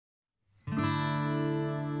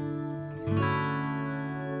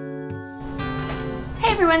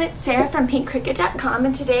everyone, it's Sarah from pinkcricket.com,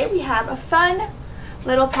 and today we have a fun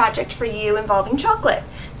little project for you involving chocolate.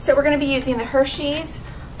 So we're going to be using the Hershey's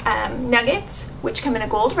Nuggets, which come in a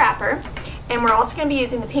gold wrapper, and we're also going to be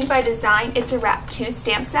using the Pink by Design It's a Wrap 2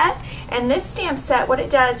 stamp set. And this stamp set, what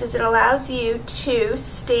it does is it allows you to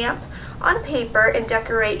stamp on paper and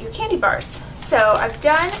decorate your candy bars. So I've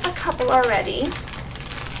done a couple already,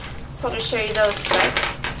 so I'll just show you those quick.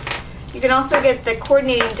 You can also get the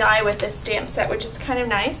coordinating die with this stamp set, which is kind of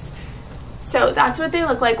nice. So that's what they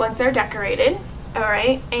look like once they're decorated.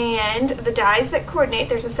 Alright, and the dies that coordinate,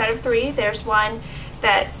 there's a set of 3. There's one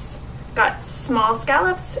that's got small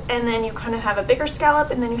scallops, and then you kind of have a bigger scallop,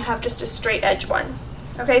 and then you have just a straight edge one.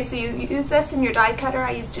 Okay, so you use this in your die cutter.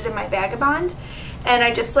 I used it in my Vagabond, and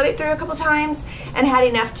I just slid it through a couple times and had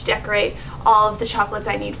enough to decorate all of the chocolates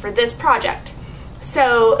I need for this project.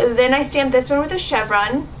 So then I stamped this one with a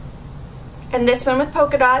chevron, and this one with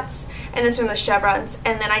polka dots, and this one with chevrons,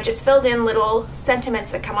 and then I just filled in little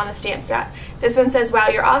sentiments that come on the stamp set. This one says, wow,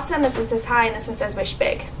 you're awesome, this one says hi, and this one says wish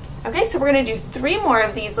big. Okay, so we're going to do 3 more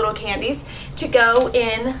of these little candies to go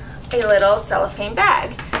in a little cellophane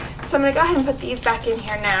bag. So I'm going to go ahead and put these back in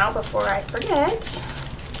here now before I forget.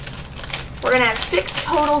 We're going to have 6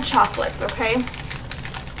 total chocolates, okay?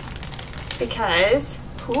 Because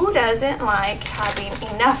who doesn't like having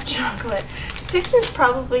enough chocolate? 6 is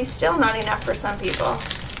probably still not enough for some people.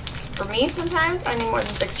 For me, sometimes I need more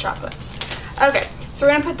than 6 chocolates. Okay, so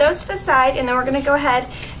we're going to put those to the side, and then we're going to go ahead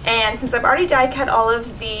and, since I've already die cut all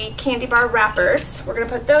of the candy bar wrappers, we're going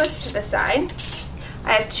to put those to the side.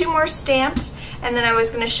 I have 2 more stamped, and then I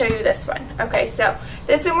was going to show you this one. Okay, so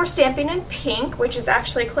this one we're stamping in pink, which is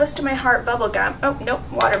actually close to my heart, bubblegum. Oh, nope,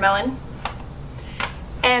 watermelon.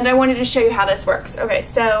 And I wanted to show you how this works. Okay,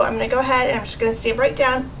 so I'm going to go ahead and I'm just going to stamp right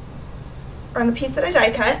down on the piece that I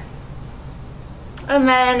die cut. And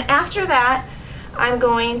then after that, I'm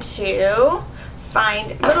going to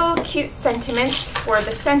find little cute sentiments for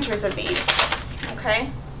the centers of these.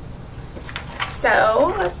 Okay?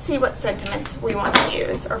 So let's see what sentiments we want to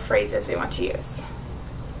use, or phrases we want to use.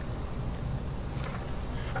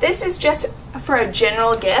 This is just for a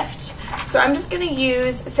general gift, so I'm just going to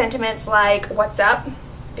use sentiments like what's up,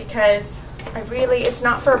 because it's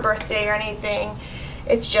not for a birthday or anything,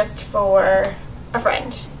 it's just for a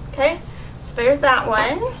friend. Okay? So there's that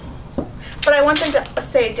one. But I want them to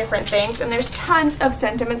say different things, and there's tons of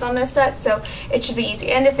sentiments on this set, so it should be easy.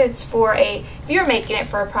 And if it's for if you're making it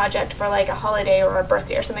for a project for like a holiday or a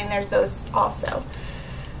birthday or something, there's those also.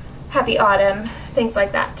 Happy autumn, things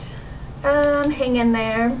like that. Hang in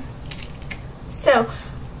there. So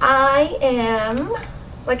I am,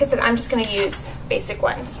 like I said, I'm just going to use basic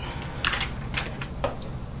ones.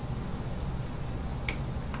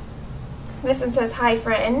 This one says, hi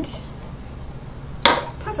friend.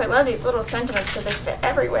 Plus I love these little sentiments because they fit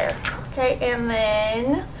everywhere. Okay, and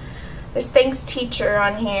then there's thanks teacher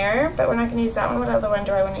on here, but we're not going to use that one. What other one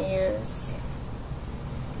do I want to use?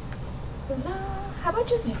 How about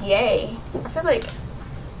just yay? I feel like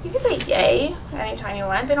you can say yay anytime you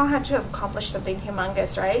want. They don't have to have accomplished something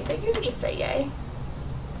humongous, right? You could just say yay.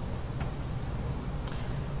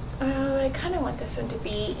 I kind of want this one to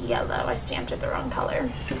be yellow. I stamped it the wrong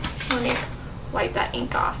color. Let me wipe that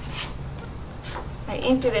ink off. I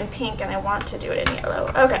inked it in pink and I want to do it in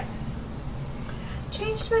yellow. Okay.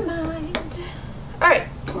 Changed my mind. Alright,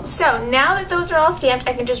 so now that those are all stamped,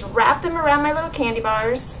 I can just wrap them around my little candy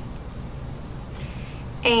bars.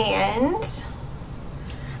 And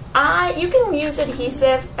you can use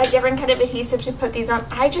adhesive, a different kind of adhesive to put these on.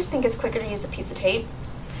 I just think it's quicker to use a piece of tape,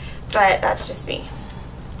 but that's just me.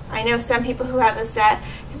 I know some people who have this set,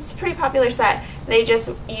 because it's a pretty popular set, they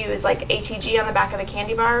just use like ATG on the back of the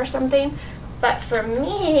candy bar or something. But for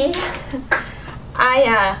me,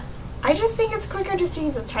 I just think it's quicker just to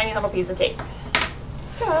use a tiny little piece of tape.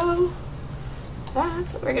 So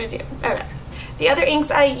that's what we're going to do. Okay. The other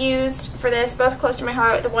inks I used for this, both close to my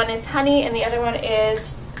heart, the one is honey and the other one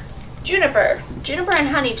is juniper. Juniper and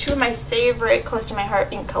honey, 2 of my favorite close to my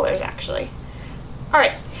heart ink colors actually.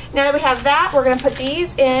 Alright, now that we have that, we're going to put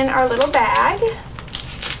these in our little bag.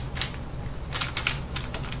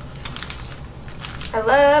 I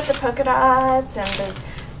love the polka dots and the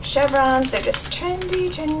chevrons. They're just trendy,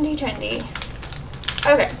 trendy, trendy.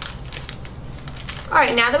 Okay.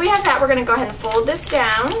 Alright, now that we have that, we're going to go ahead and fold this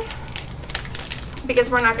down because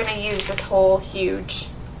we're not going to use this whole huge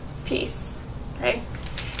piece. Okay?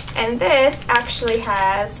 And this actually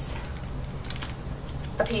has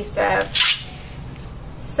a piece of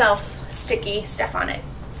self-sticky stuff on it.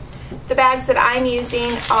 The bags that I'm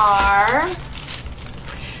using are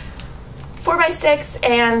 4x6,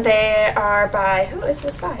 and they are by, who is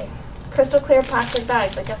this by? crystal clear plastic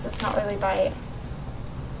bags. I guess it's not really by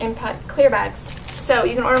Impact clear bags. So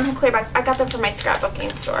you can order them from clear bags. I got them from my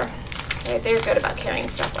scrapbooking store. Okay, they're good about carrying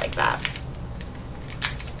stuff like that.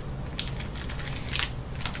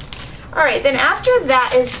 All right, then after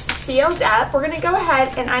that is sealed up, we're gonna go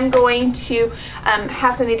ahead and I'm going to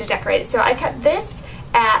have something to decorate it. So I cut this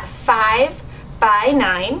at 5 by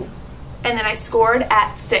 9, and then I scored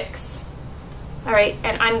at 6. All right,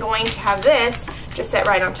 and I'm going to have this just sit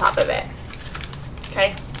right on top of it.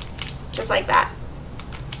 Okay, just like that.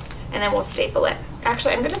 And then we'll staple it.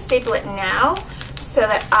 Actually, I'm gonna staple it now so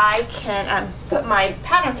that I can put my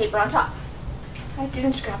pattern paper on top. I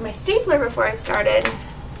didn't grab my stapler before I started.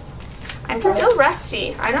 I'm still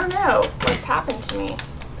rusty. I don't know what's happened to me.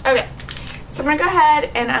 Okay, so I'm gonna go ahead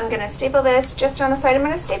and I'm gonna staple this just on the side. I'm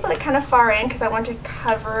gonna staple it kind of far in because I want to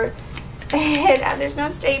cover it. There's no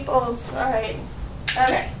staples. All right.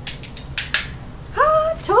 Okay.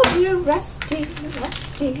 I told you, rusty,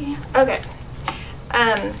 rusty. Okay.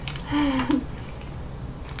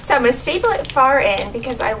 So I'm gonna staple it far in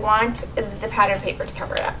because I want the pattern paper to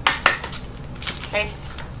cover it up. Okay.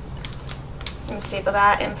 So I'm gonna staple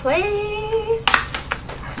that in place.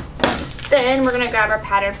 Then we're gonna grab our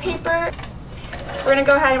pattern paper. So we're gonna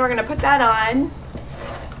go ahead and we're gonna put that on.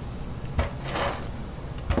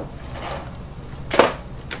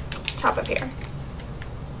 Top of here.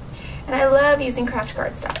 And I love using craft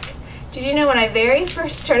cardstock. Did you know when I very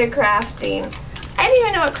first started crafting, I didn't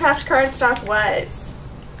even know what craft cardstock was.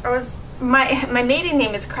 My maiden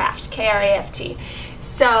name is Craft, K-R-A-F-T.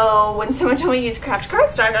 So when someone told me to use craft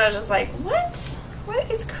cardstock, I was just like, what? What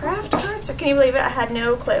is craft cardstock? Can you believe it? I had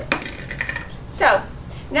no clue. So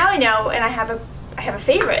now I know, and I have a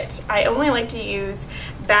favorite. I only like to use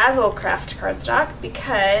Basil craft cardstock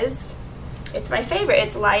because it's my favorite.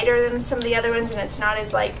 It's lighter than some of the other ones, and it's not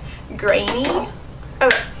as like grainy.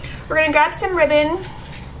 Okay, we're gonna grab some ribbon.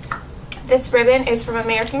 This ribbon is from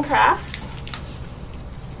American Crafts,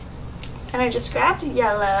 and I just grabbed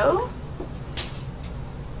yellow.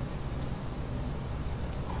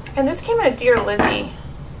 And this came in a Dear Lizzie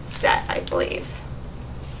set, I believe.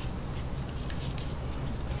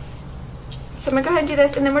 So I'm gonna go ahead and do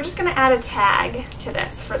this, and then we're just gonna add a tag to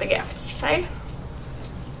this for the gift, okay?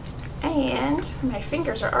 And my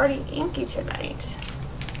fingers are already inky tonight.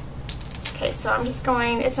 Okay, so I'm just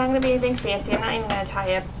going, it's not gonna be anything fancy. I'm not even gonna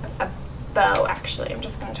tie a bow, actually. I'm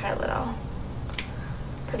just gonna tie a little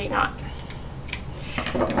pretty knot.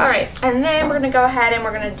 All right, and then we're gonna go ahead and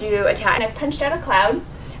we're gonna do a tag. And I've punched out a cloud,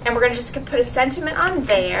 and we're just gonna put a sentiment on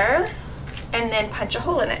there and then punch a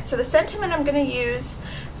hole in it. So the sentiment I'm gonna use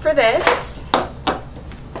for this,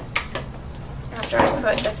 after I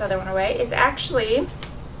put this other one away, is actually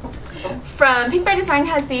from Pink by Design.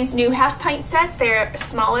 Has these new half pint sets. They're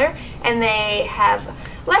smaller and they have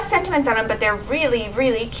less sentiments on them, but they're really,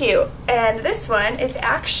 really cute. And this one is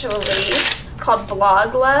actually called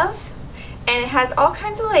Blog Love, and it has all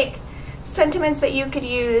kinds of like sentiments that you could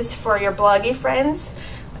use for your bloggy friends.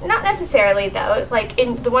 Not necessarily though, like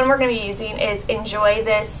the one we're going to be using is enjoy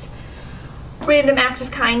this random act of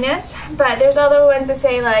kindness, but there's other ones that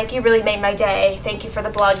say like, you really made my day, thank you for the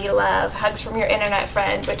blog you love, hugs from your internet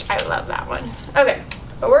friend, which I love that one. Okay,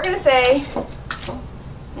 but we're going to say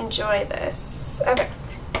enjoy this. Okay,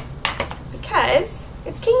 because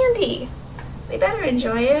it's candy. They better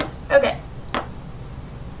enjoy it. Okay.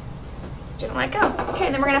 Didn't let go.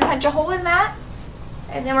 Okay, then we're going to punch a hole in that.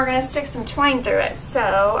 And then we're going to stick some twine through it.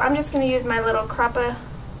 So I'm just going to use my little crop-a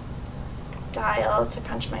dial to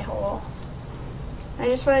punch my hole. I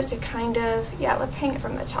just wanted to kind of, yeah, let's hang it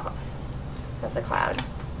from the top of the cloud.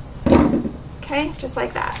 Okay, just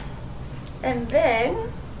like that. And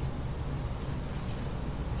then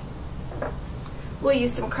we'll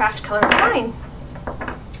use some craft color twine.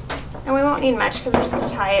 And we won't need much because we're just going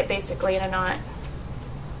to tie it basically in a knot.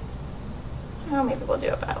 Oh, maybe we'll do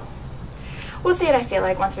a bow. We'll see what I feel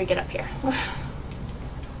like once we get up here. I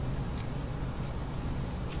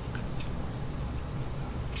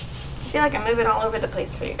feel like I'm moving all over the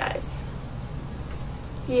place for you guys.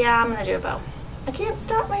 Yeah, I'm gonna do a bow. I can't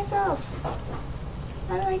stop myself.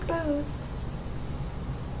 I like bows.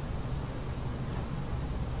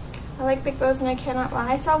 I like big bows and I cannot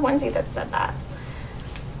lie. I saw a onesie that said that.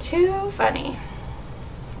 Too funny.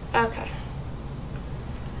 Okay.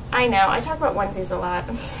 I know, I talk about onesies a lot.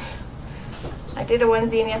 I did a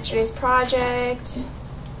onesie in yesterday's project.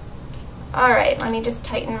 All right, let me just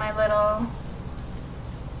tighten my little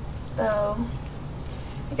bow.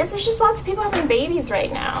 I guess there's just lots of people having babies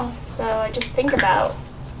right now, so I just think about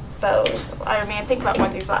bows. I mean, I think about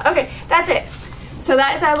onesies a lot. Okay, that's it. So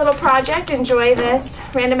that is our little project. Enjoy this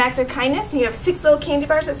random act of kindness. You have 6 little candy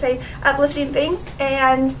bars that say uplifting things.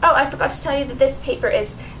 And, oh, I forgot to tell you that this paper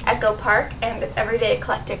is Echo Park, and it's Everyday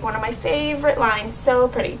Eclectic, one of my favorite lines. So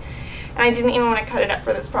pretty. And I didn't even want to cut it up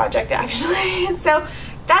for this project, actually. So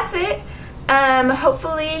that's it.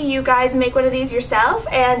 Hopefully you guys make one of these yourself,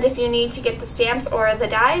 and if you need to get the stamps or the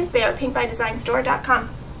dies, they are pinkbydesignstore.com.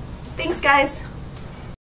 Thanks, guys.